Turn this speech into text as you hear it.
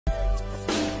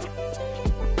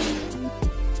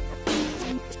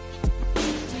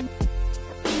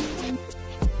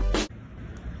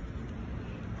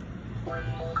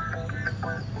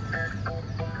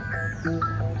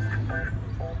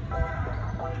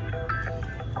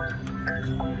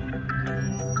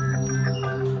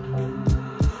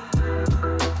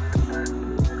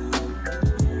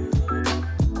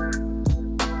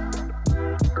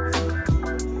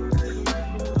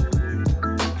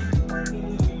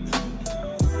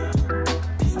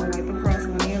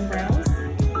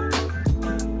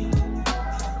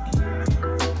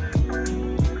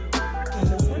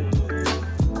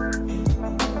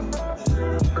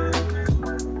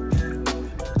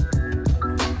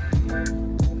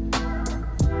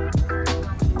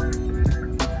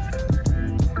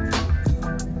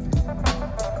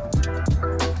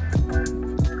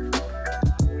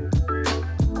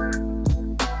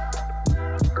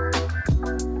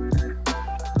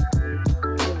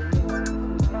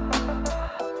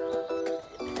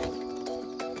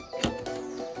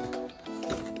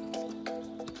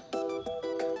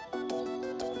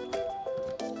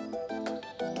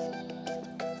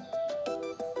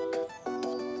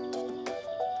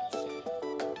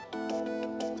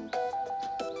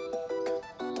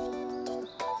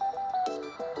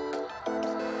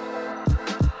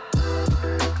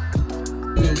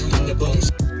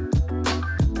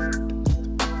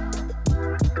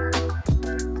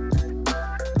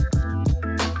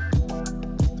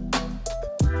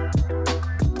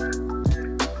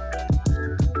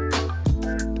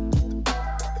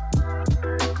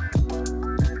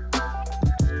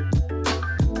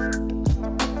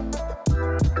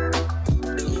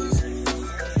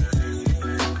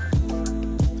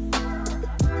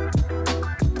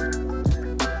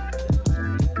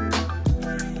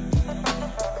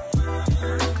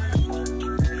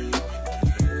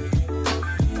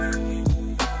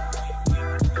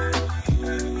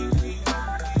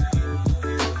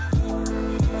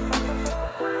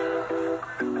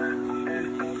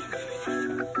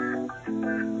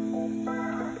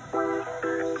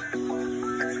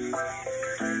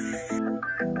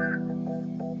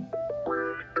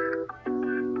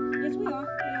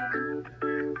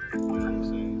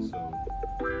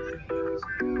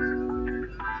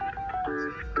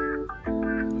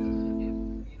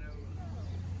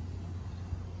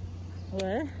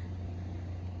What?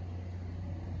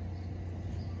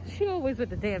 She always with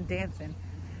the damn dancing.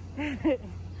 Summer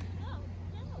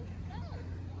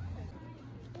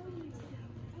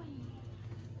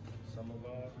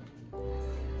vibe.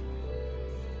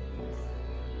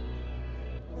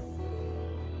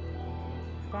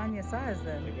 Find your size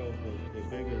then. It goes the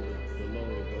bigger, the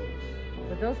lower it goes.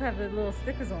 But those have the little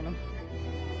stickers on them.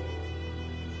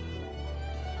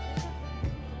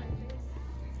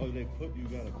 Oh, they put, you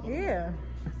gotta put Yeah.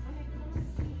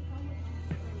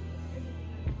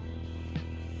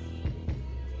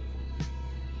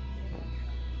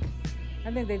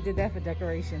 I think they did that for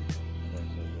decoration.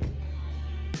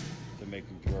 To make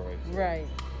them draw right. Right.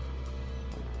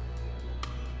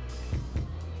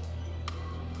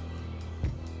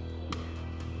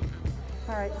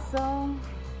 All right, so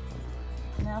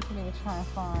now for me to try and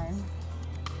find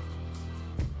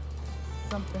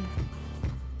something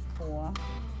for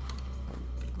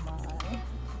my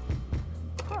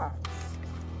Crocs.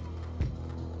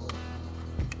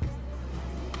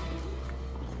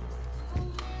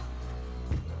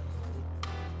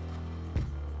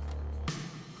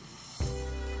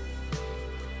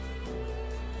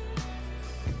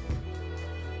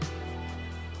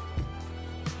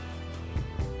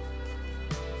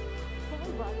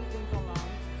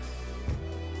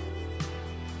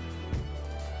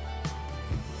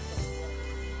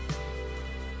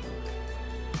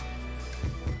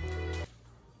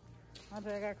 I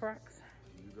got Crocs.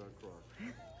 You got Crocs.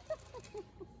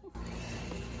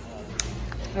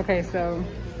 Okay, so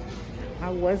I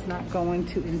was not going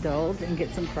to indulge and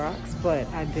get some Crocs, but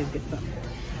I did get some.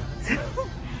 So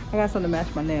I got some to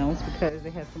match my nails because they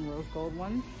had some rose gold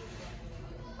ones.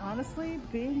 Honestly,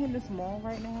 being in this mall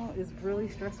right now is really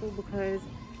stressful because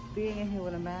being in here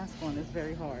with a mask on is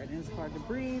very hard. And it's hard to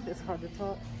breathe, it's hard to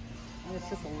talk, and it's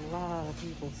just a lot of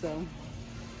people. So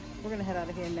we're gonna head out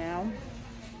of here now.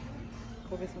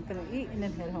 Go get something to eat and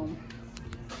then head home.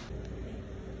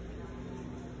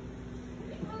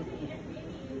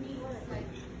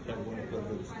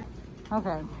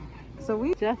 Okay, so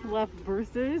we just left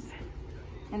Brewster's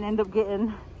and ended up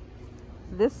getting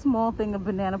this small thing of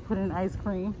banana pudding ice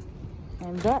cream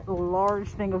and that large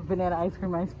thing of banana ice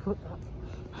cream. I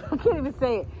can't even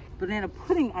say it. Banana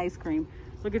pudding ice cream.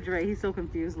 Look at Dre, he's so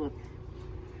confused. Look,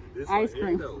 This ice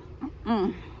cream. Get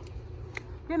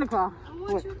in the car.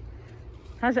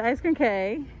 How's your ice cream,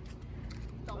 Kay?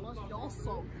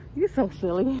 You're so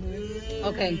silly.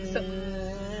 Okay, so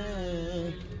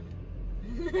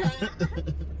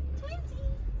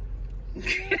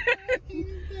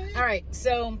all right,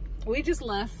 so We just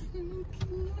left.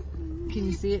 Can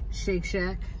you see it? Shake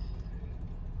Shack.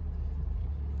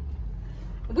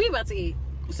 We about to eat.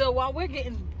 So while we're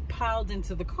getting piled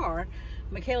into the car,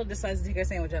 Michaela decides to take her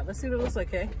sandwich out. Let's see what it looks like,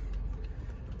 okay?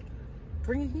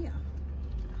 Bring it here.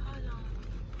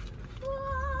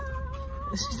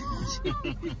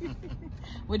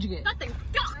 What'd you get? Nothing.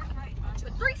 The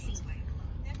 3C.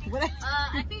 What?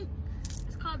 I think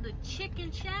it's called the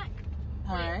Chicken Shack.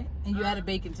 All right. And you added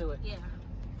bacon to it. Yeah.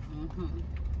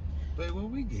 Wait, what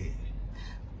we get?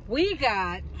 We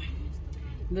got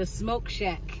the Smoke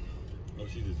Shack. Oh,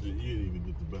 she just didn't even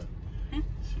get the back. Huh?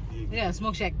 Yeah,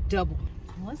 Smoke Shack double.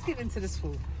 Let's get into this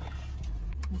food.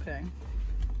 Okay.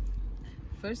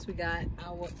 First we got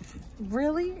our...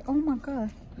 Really? Oh my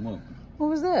God. What? What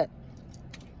was that?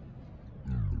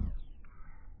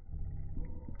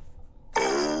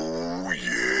 Oh,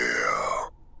 yeah.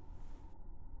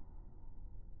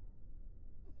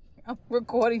 I'm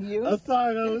recording you. I'm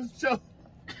sorry, I was joking.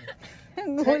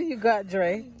 What do you got,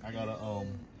 Dre? I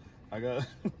got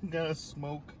a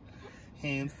smoke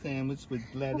ham sandwich with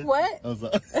lettuce. What? I was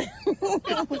like,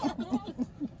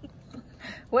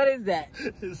 What is that?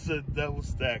 it's a double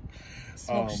stack,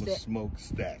 Stack. smoked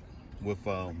stack with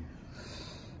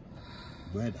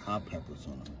red hot peppers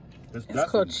on them.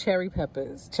 It's called cherry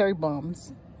peppers, cherry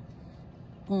bombs.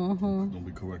 Don't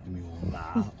be correcting me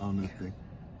on this thing.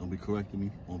 Don't be correcting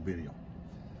me on video.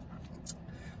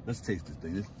 Let's taste this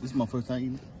thing. This is my first time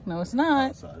eating it. No, it's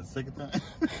not. Oh, sorry, it's the second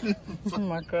time. Oh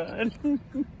my God.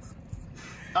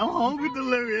 I'm hungry,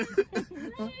 delirious.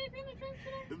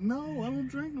 No, I don't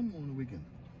drink no more on the weekend.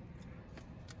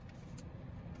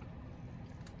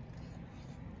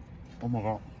 Oh my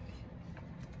God.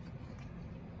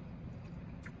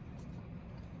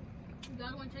 You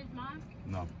guys want to taste mine?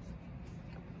 No.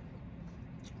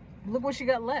 Look what she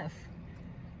got left.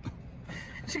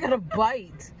 She got a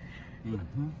bite.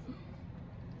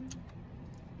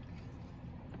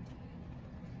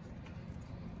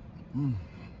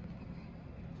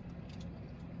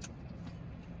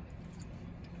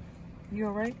 You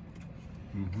all right?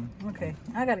 Okay,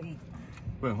 I gotta eat.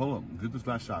 Wait, hold on. Get this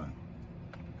last shot in.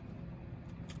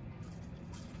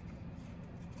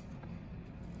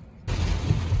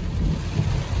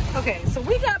 Okay, so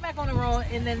we got back on the road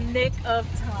in the nick of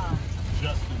time.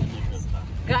 Just in the nick of time.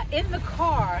 Got in the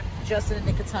car just in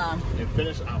the nick of time. And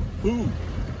finish our food.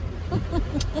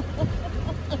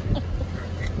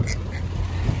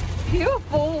 You a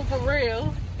fool for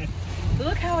real.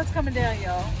 Look how it's coming down,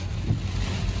 y'all.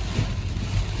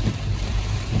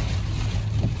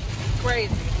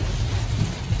 Crazy.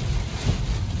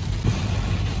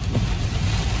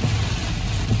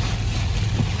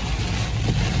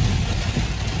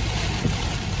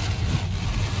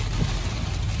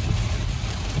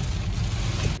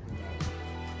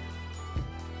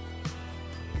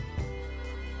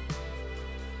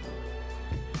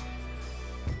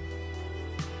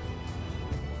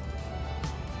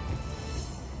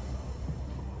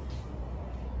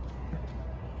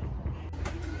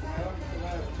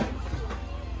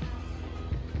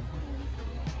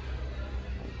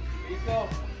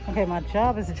 Okay, my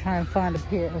job is to try and find a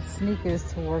pair of sneakers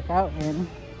to work out in.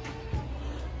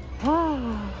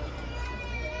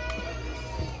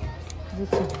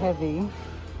 This is heavy.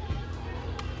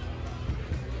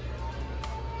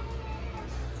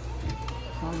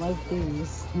 I like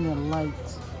these, and they're light.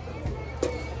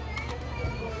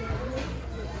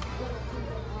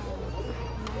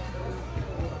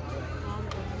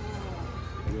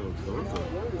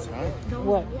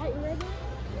 What?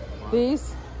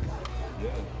 These?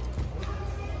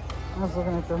 I was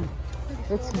looking at them.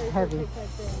 It's heavy.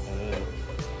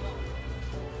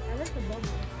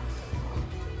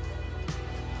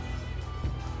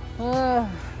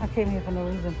 I came here for no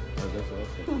reason.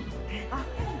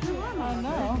 I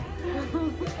know.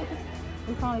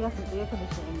 We finally got some air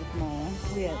conditioning in this mall.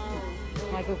 We had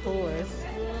Michael Kors.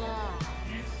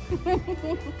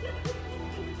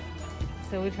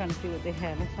 So we're trying to see what they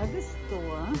have inside this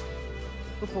store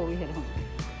before we head home.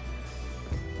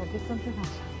 I'll get something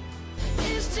else.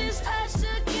 It's just us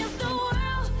against